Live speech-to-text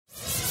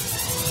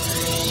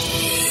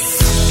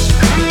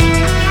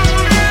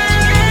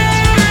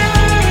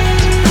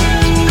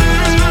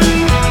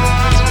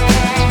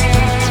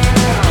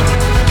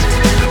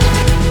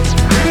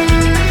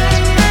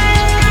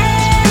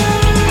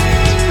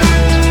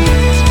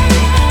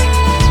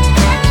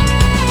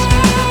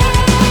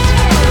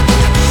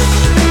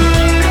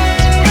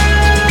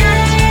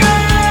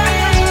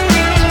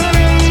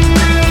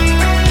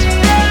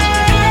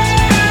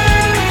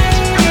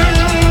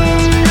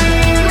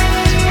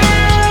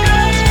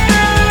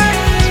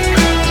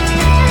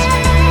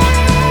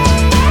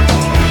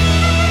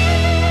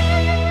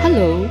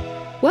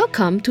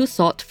Welcome to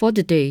Thought for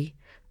the Day.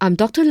 I'm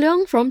Dr.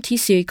 Leong from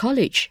TCA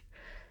College.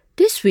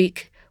 This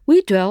week,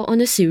 we dwell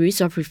on a series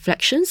of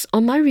reflections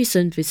on my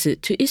recent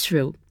visit to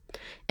Israel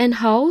and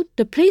how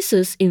the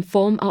places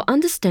inform our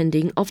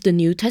understanding of the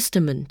New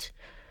Testament.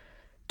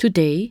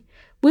 Today,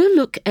 we'll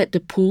look at the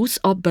pools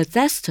of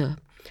Bethesda,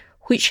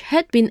 which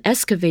had been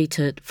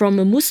excavated from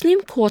a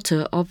Muslim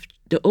quarter of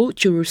the Old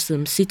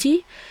Jerusalem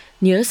city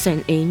near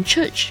St. Anne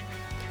Church,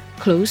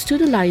 close to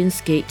the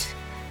Lion's Gate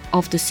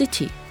of the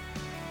city.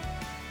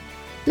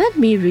 Let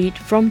me read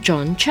from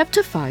John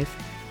chapter 5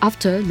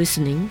 after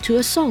listening to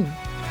a song.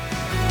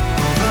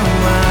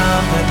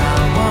 Overwhelmed, but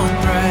I won't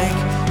break.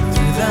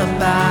 Through the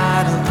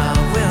battle I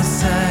will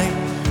say,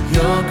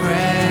 your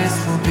grace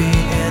will be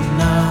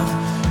enough.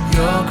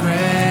 Your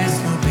grace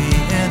will be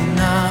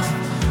enough.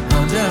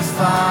 Under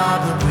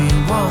fire, but we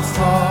won't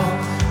fall.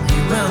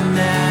 We will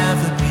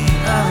never be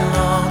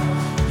alone.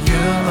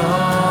 You'll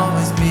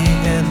always be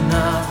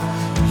enough.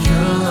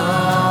 You'll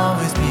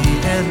always be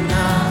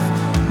enough.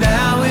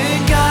 Now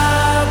in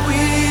God we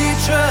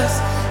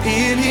trust.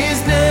 In His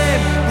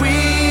name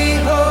we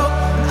hope.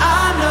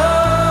 I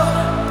know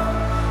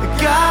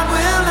God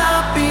will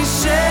not be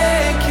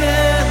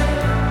shaken.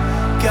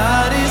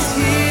 God is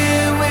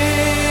here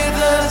with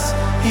us.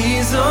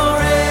 He's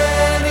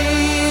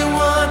already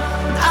won.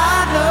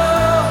 I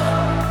know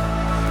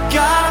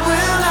God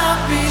will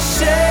not be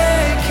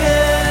shaken.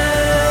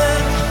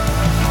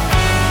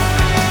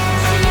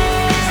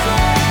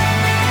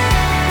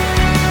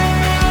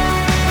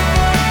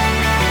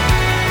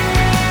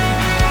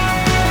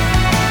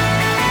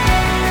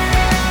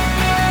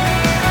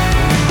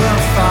 We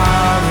will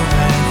follow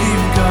where you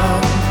go.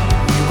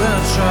 We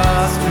will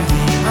trust through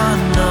the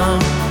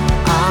unknown.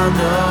 I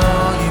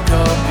know you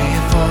go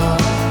before.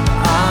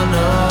 I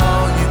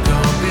know you go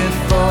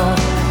before.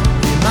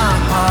 In my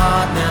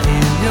heart, now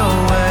in your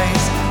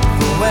ways.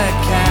 For we're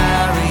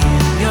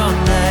carrying your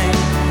name.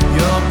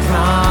 Your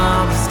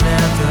promise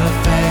never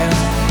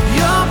fails.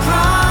 Your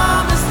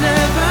promise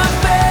never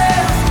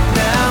fails.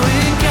 Now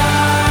in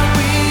God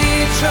we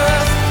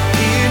trust.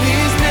 In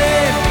His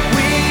name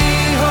we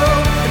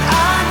hope. And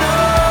I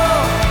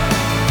know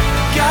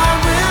God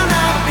will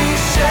not be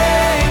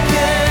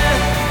shaken.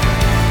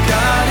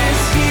 God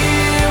is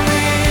here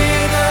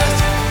with us.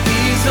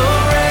 He's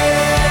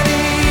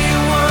already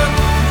won.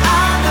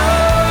 I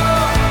know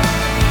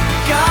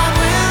God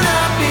will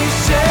not be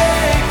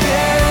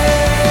shaken.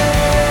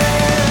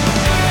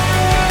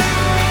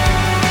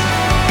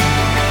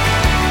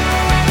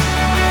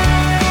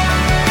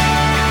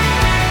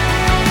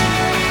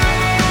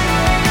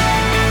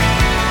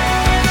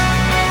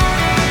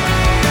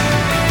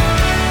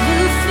 You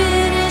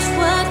finish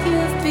what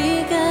you've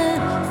begun,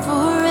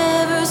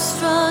 forever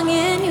strong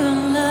in your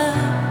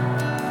love.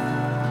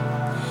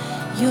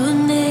 Your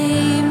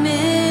name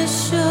is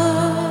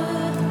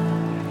sure,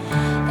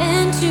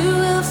 and you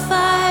will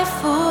fight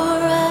for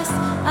us,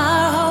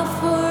 our hope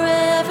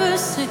forever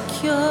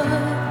secure.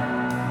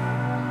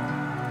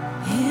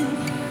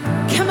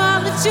 Come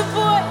on, lift your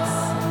voice.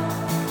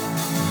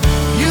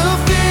 You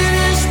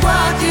finish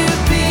what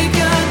you've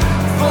begun,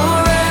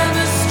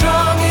 forever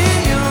strong in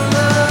your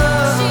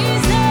love.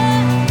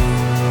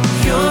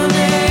 Your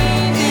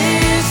name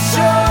is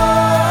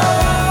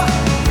sure,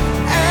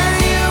 and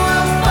you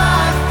will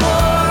fight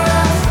for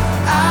us,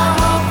 our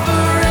hope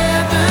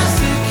forever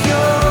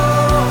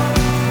secure.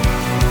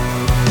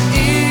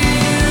 You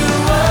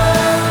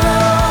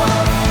alone.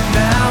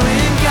 Now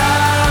in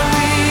God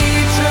we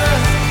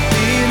trust.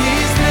 In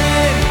His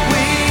name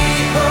we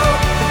hope.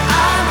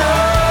 I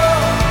know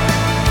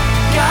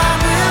God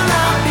will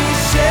not be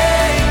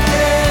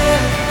shaken.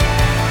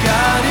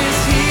 God is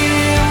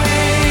here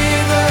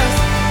with us.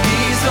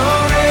 He's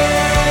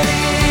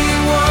already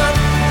won.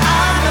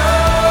 I know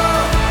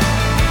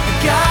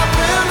God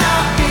will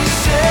not be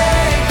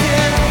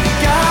shaken.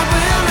 God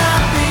will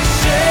not be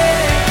shaken.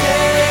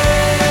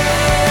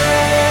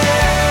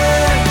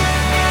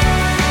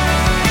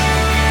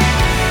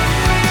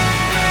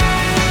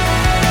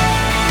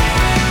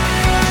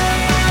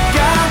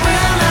 God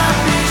will not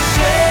be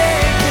shaken.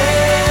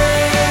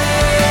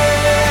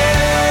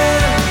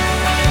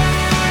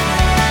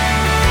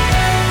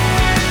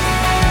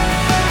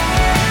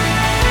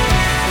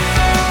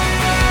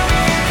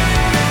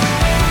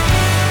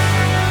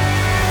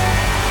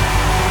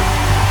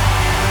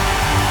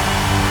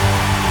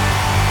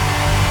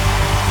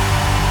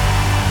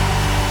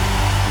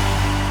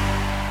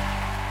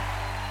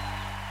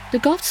 The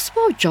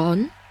Gospel of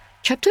John,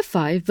 chapter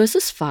 5,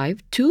 verses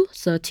 5 to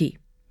 30.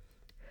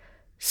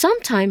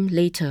 Sometime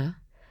later,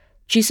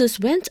 Jesus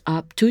went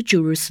up to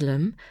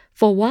Jerusalem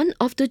for one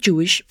of the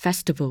Jewish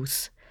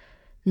festivals.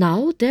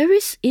 Now there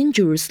is in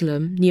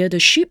Jerusalem near the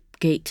Sheep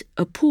Gate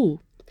a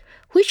pool,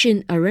 which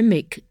in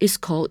Aramaic is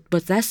called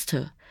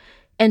Bethesda,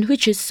 and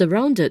which is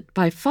surrounded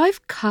by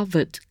 5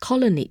 covered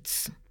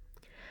colonnades.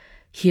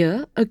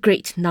 Here a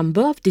great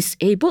number of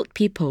disabled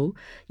people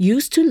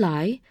used to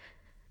lie,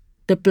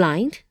 the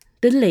blind,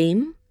 the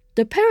lame,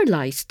 the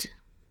paralyzed.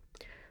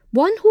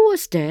 One who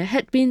was there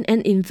had been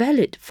an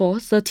invalid for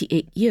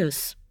 38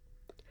 years.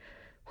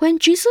 When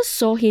Jesus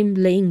saw him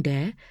laying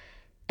there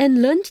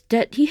and learned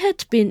that he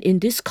had been in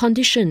this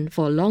condition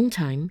for a long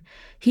time,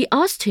 he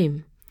asked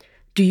him,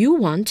 "Do you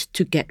want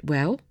to get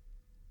well?"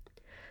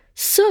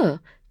 "Sir,"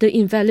 the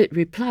invalid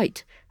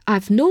replied,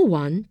 "I've no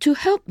one to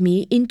help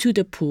me into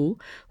the pool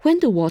when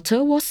the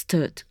water was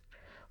stirred.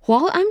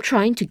 While I'm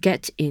trying to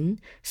get in,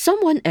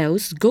 someone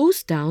else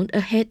goes down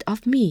ahead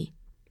of me."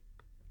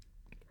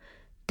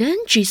 Then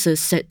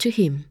Jesus said to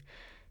him,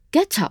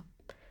 "Get up,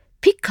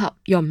 pick up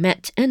your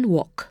mat and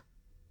walk."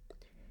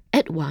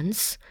 At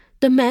once,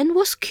 the man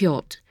was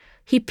cured.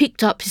 He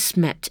picked up his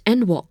mat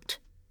and walked.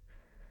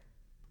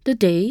 The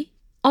day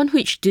on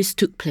which this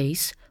took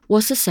place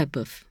was a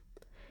Sabbath.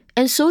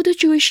 And so the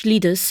Jewish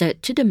leaders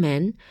said to the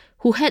man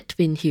who had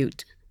been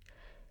healed,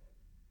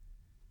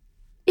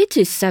 "It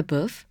is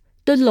Sabbath.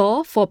 The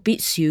law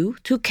forbids you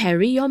to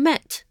carry your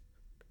mat."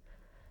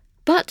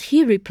 But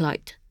he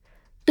replied,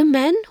 "The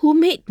man who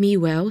made me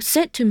well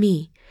said to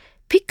me,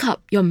 'Pick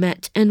up your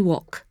mat and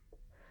walk.'"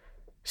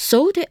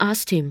 So they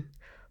asked him,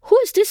 "Who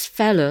is this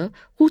fellow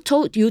who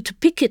told you to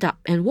pick it up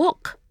and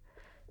walk?"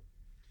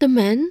 The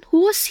man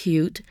who was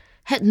healed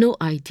had no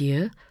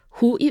idea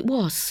who it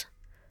was,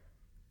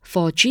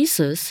 for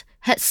Jesus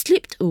had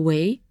slipped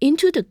away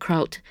into the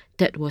crowd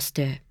that was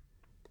there.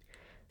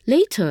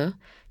 Later,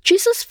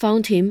 Jesus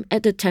found him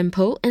at the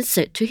temple and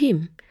said to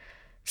him,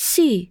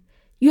 "See,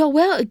 you are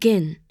well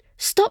again.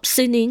 Stop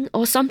sinning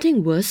or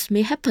something worse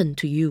may happen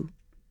to you."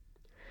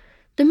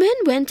 The man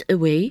went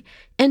away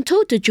and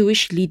told the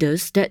Jewish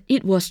leaders that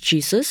it was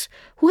Jesus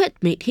who had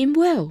made him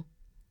well.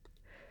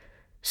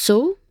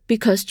 So,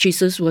 because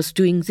Jesus was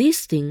doing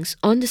these things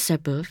on the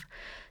Sabbath,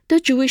 the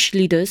Jewish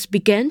leaders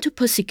began to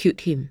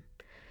persecute him.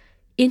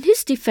 In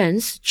his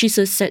defense,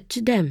 Jesus said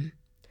to them,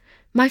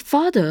 "My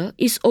Father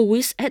is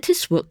always at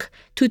his work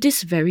to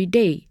this very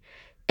day,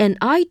 and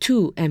I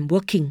too am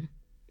working."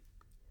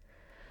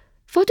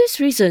 For this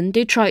reason,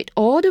 they tried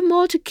all the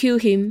more to kill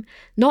him.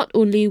 Not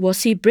only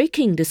was he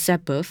breaking the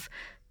Sabbath,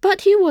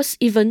 but he was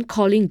even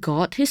calling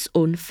God his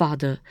own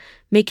Father,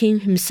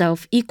 making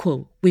himself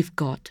equal with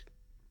God.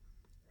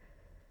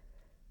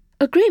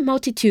 A great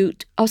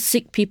multitude of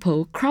sick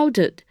people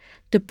crowded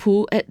the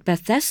pool at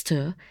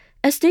Bethesda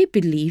as they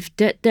believed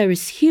that there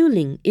is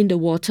healing in the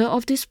water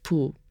of this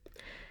pool,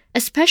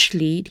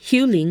 especially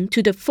healing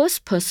to the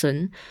first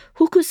person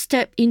who could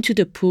step into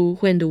the pool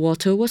when the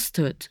water was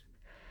stirred.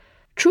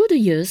 Through the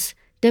years,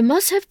 there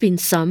must have been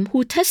some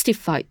who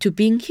testified to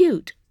being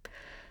healed.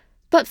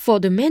 But for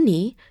the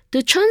many,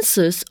 the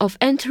chances of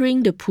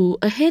entering the pool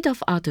ahead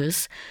of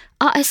others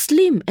are as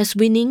slim as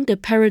winning the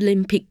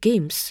Paralympic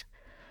Games.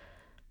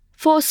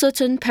 For a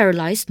certain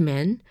paralyzed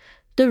man,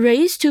 the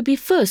race to be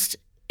first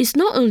is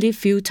not only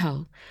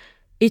futile,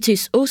 it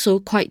is also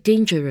quite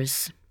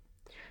dangerous.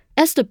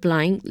 As the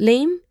blind,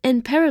 lame,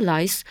 and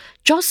paralyzed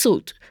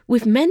jostled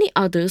with many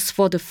others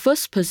for the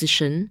first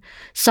position,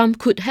 some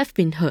could have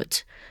been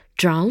hurt,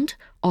 drowned,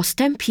 or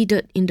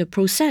stampeded in the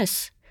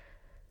process.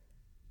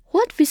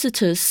 What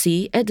visitors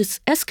see at the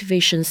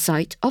excavation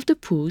site of the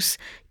pools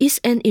is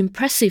an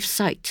impressive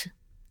sight.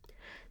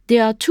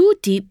 There are two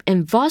deep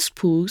and vast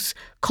pools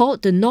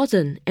called the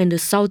Northern and the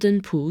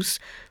Southern pools,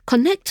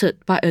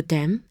 connected by a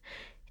dam,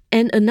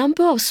 and a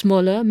number of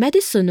smaller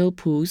medicinal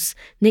pools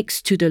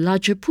next to the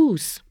larger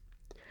pools.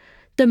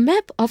 The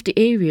map of the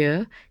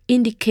area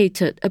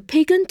indicated a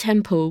pagan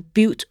temple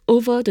built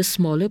over the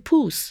smaller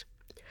pools.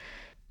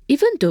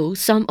 Even though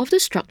some of the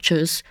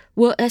structures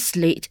were as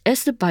late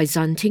as the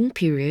Byzantine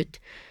period,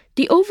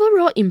 the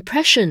overall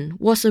impression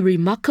was a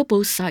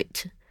remarkable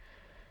sight.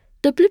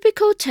 The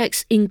biblical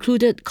text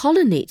included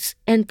colonnades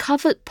and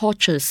covered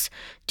porches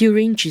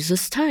during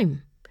Jesus'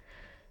 time.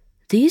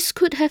 These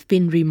could have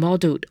been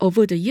remodeled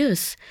over the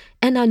years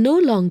and are no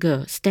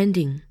longer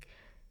standing.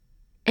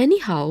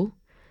 Anyhow,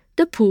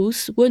 the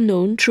pools were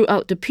known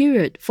throughout the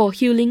period for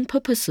healing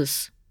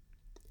purposes.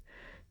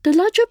 The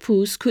larger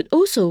pools could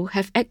also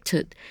have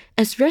acted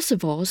as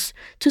reservoirs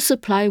to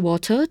supply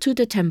water to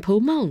the Temple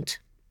Mount.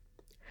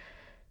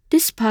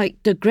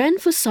 Despite the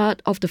grand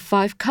facade of the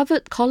 5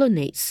 covered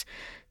colonnades,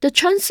 the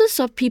chances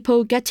of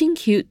people getting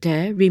healed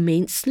there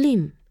remained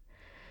slim.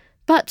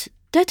 But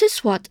that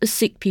is what a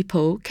sick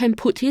people can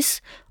put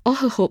his or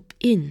her hope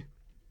in.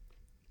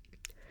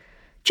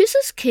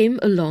 Jesus came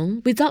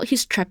along without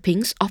his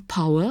trappings of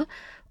power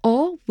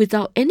or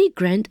without any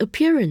grand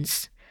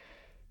appearance.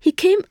 He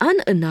came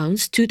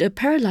unannounced to the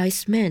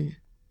paralyzed man.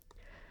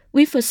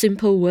 With a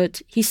simple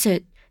word, he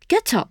said,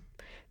 "Get up,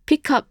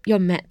 pick up your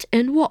mat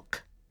and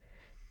walk."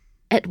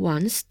 At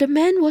once, the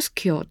man was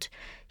cured.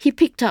 He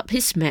picked up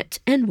his mat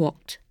and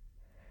walked.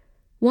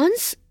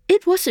 Once,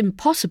 it was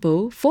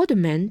impossible for the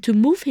man to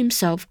move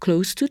himself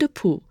close to the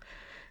pool.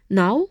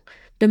 Now,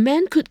 the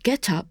man could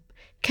get up,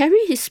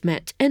 carry his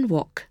mat and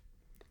walk.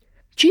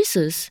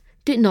 Jesus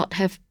did not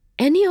have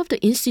any of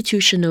the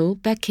institutional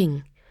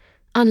backing,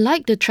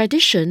 unlike the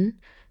tradition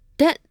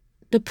that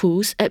the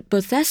pools at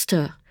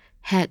Bethesda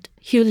had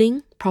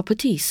healing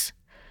properties.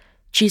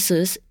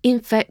 Jesus, in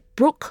fact,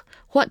 broke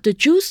what the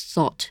Jews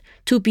thought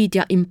to be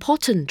their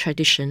important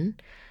tradition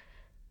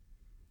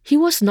He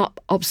was not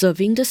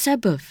observing the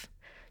Sabbath.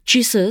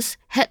 Jesus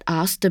had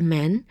asked the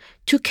man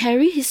to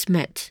carry his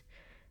mat.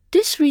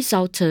 This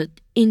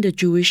resulted in the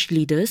Jewish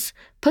leaders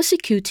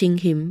persecuting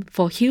him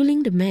for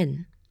healing the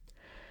man.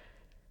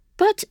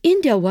 But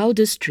in their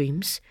wildest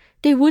dreams,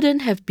 they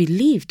wouldn't have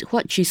believed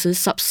what Jesus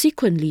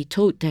subsequently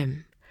told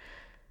them.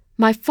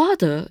 My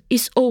Father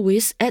is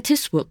always at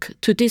his work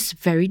to this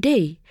very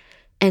day,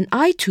 and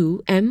I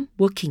too am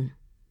working.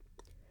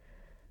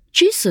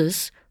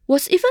 Jesus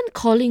was even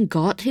calling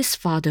God his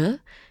Father,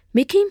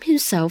 making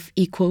himself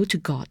equal to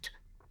God.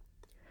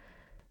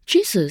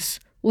 Jesus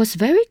was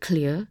very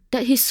clear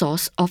that his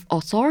source of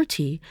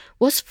authority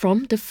was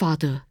from the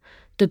Father,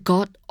 the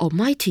God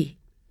Almighty.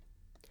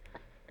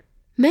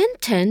 Men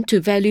tend to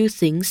value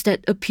things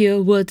that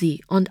appear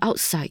worthy on the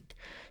outside,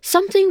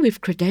 something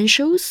with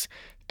credentials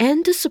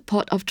and the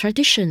support of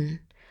tradition.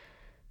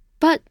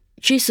 But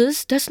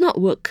Jesus does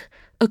not work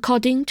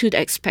according to the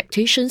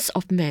expectations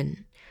of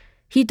men.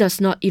 He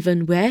does not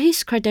even wear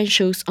his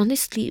credentials on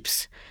his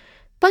sleeves,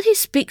 but he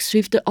speaks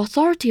with the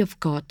authority of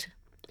God.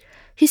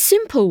 His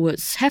simple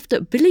words have the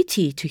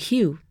ability to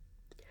heal.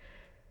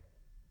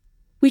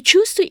 We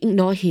choose to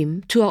ignore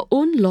him to our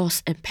own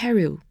loss and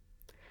peril,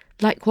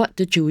 like what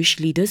the Jewish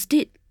leaders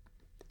did.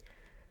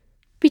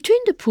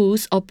 Between the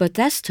pools of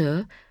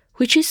Bethesda,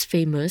 which is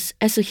famous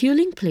as a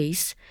healing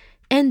place,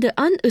 and the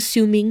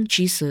unassuming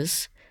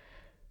Jesus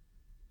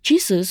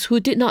who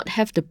did not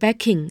have the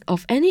backing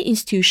of any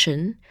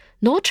institution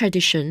nor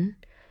tradition,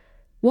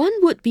 one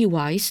would be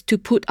wise to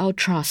put our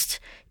trust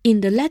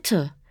in the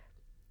latter.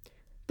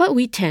 But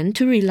we tend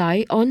to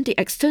rely on the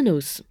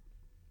externals.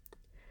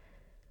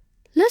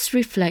 Let's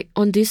reflect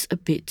on this a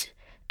bit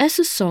as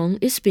the song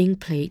is being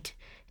played,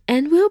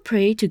 and we'll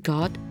pray to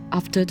God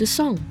after the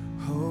song.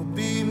 Oh,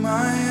 be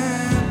my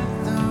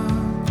anthem,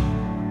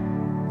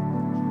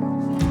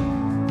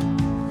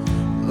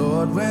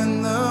 Lord,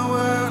 when the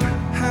world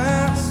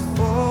has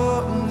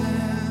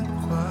fallen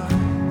quiet,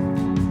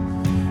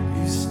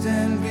 you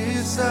stand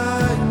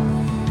beside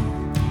me.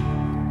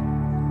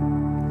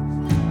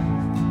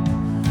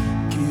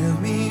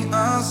 Give me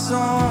a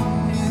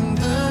song in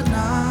the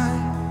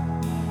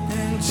night,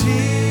 and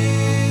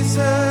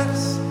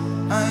Jesus,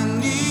 I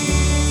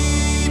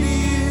need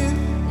you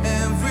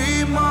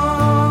every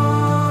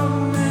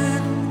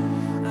moment.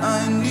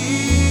 I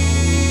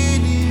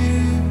need you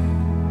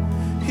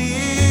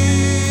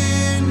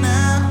here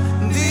now.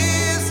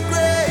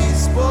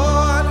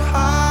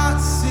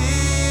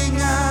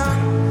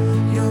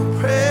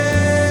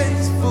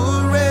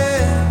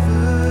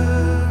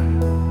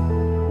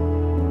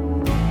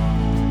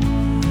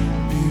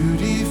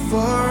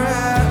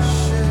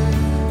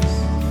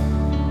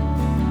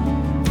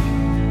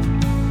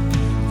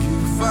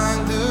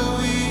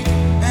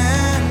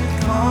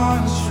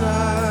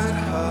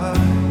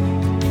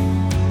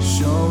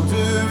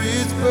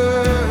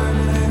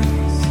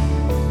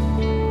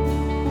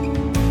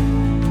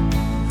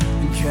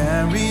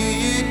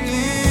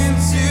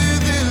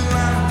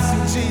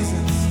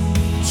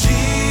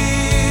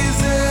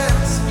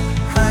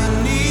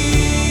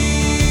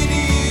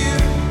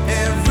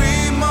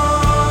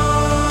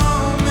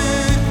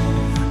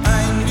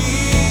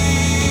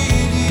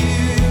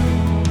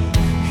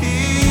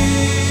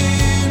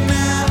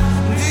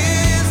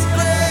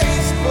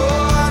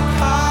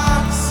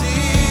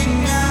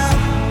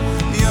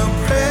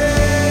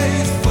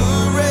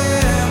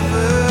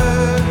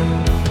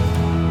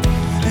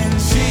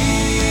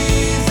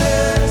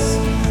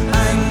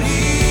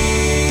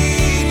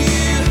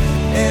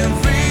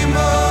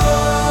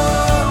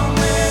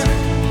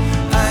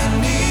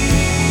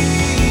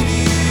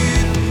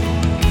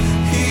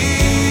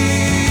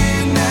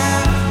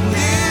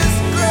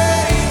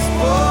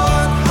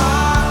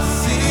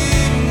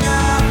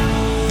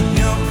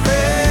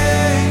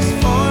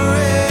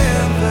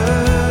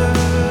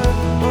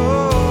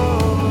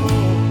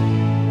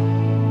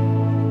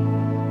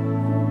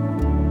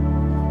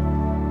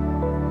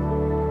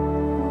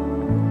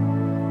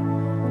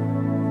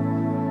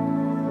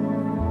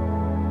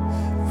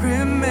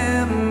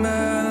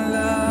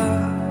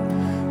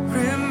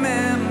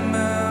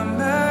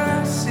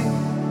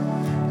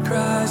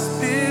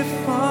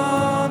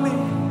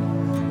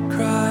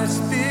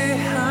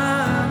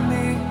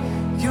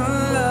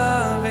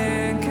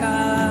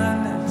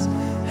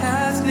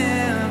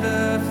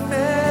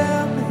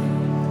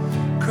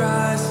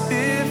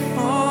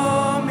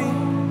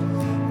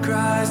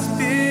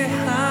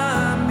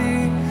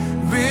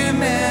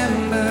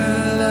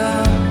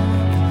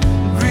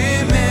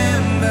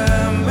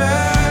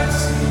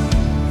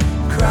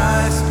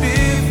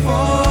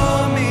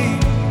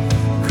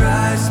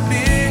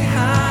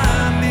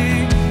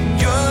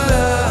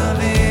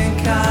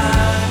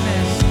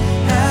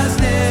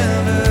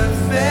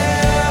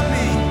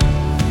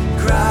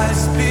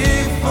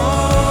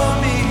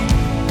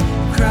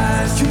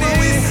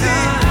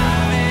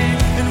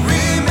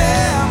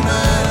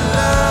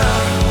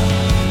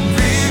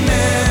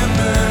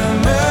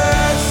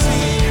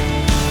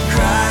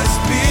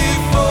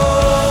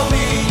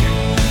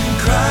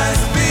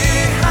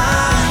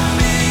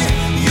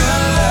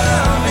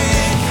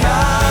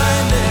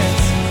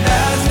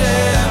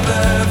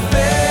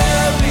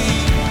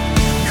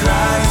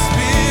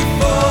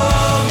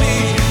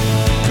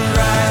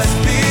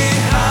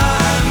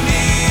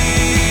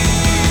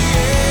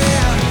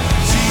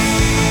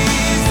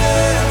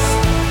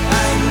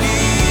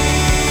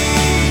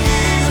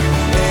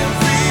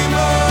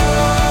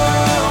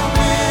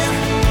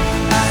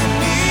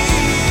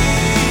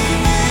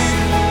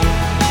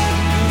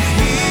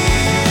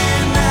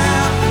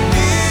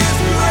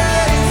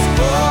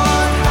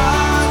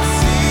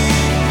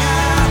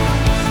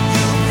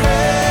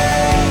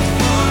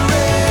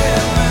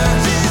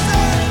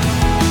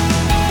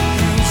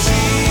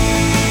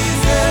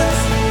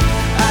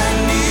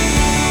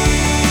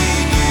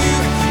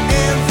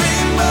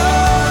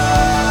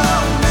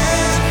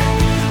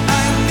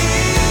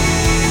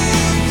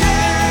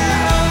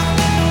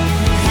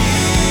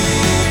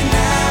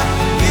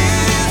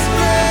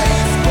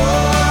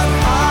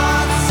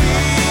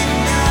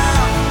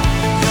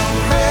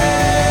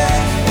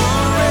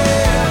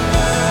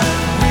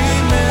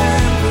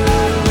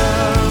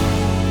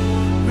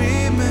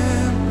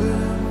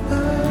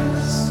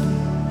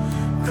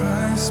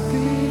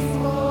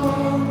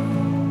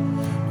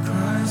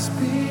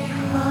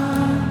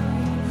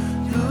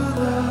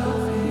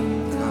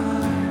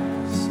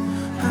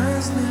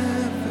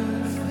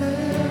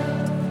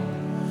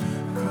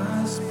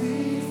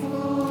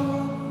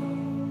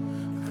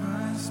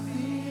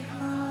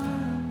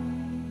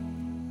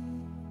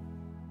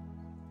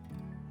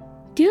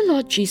 Dear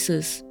Lord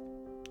Jesus,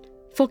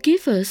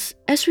 forgive us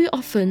as we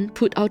often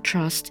put our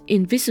trust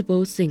in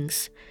visible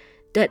things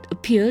that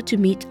appear to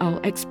meet our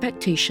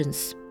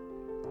expectations.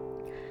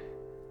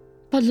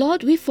 But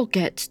Lord, we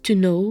forget to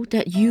know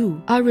that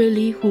you are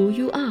really who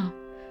you are.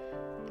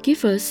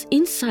 Give us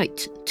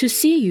insight to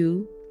see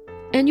you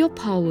and your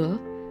power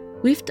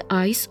with the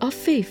eyes of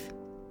faith.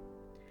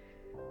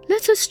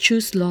 Let us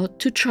choose, Lord,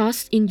 to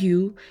trust in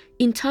you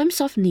in times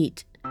of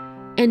need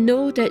and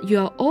know that you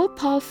are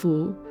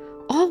all-powerful,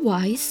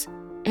 all-wise,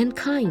 and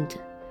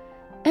kind,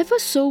 ever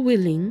so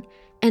willing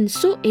and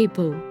so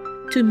able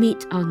to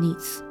meet our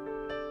needs.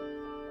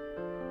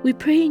 We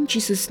pray in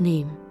Jesus'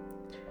 name.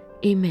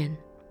 Amen.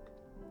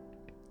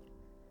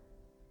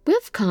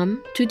 We've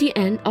come to the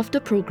end of the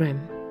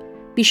program.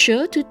 Be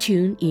sure to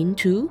tune in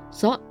to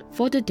Thought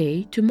for the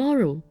Day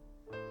tomorrow.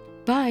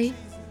 Bye.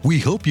 We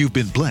hope you've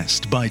been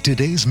blessed by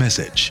today's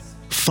message.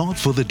 Thought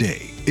for the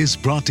Day is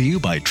brought to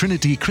you by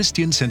Trinity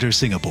Christian Center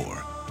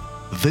Singapore.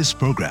 This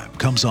program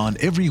comes on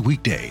every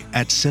weekday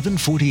at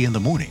 7:40 in the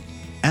morning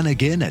and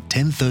again at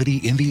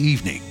 10:30 in the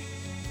evening.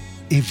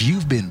 If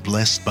you've been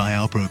blessed by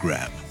our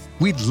program,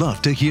 we'd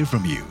love to hear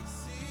from you.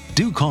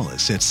 Do call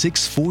us at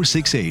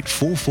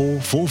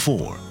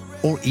 6468-4444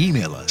 or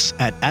email us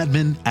at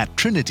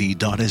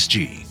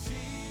admin@trinity.sg.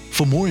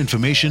 For more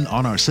information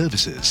on our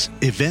services,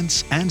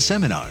 events, and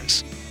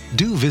seminars,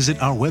 do visit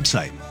our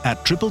website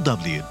at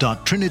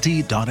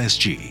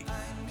www.trinity.sg.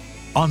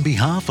 On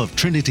behalf of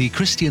Trinity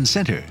Christian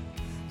Center,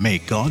 may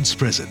God's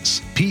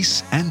presence,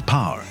 peace, and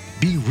power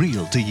be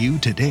real to you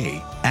today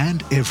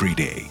and every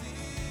day.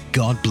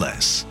 God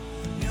bless.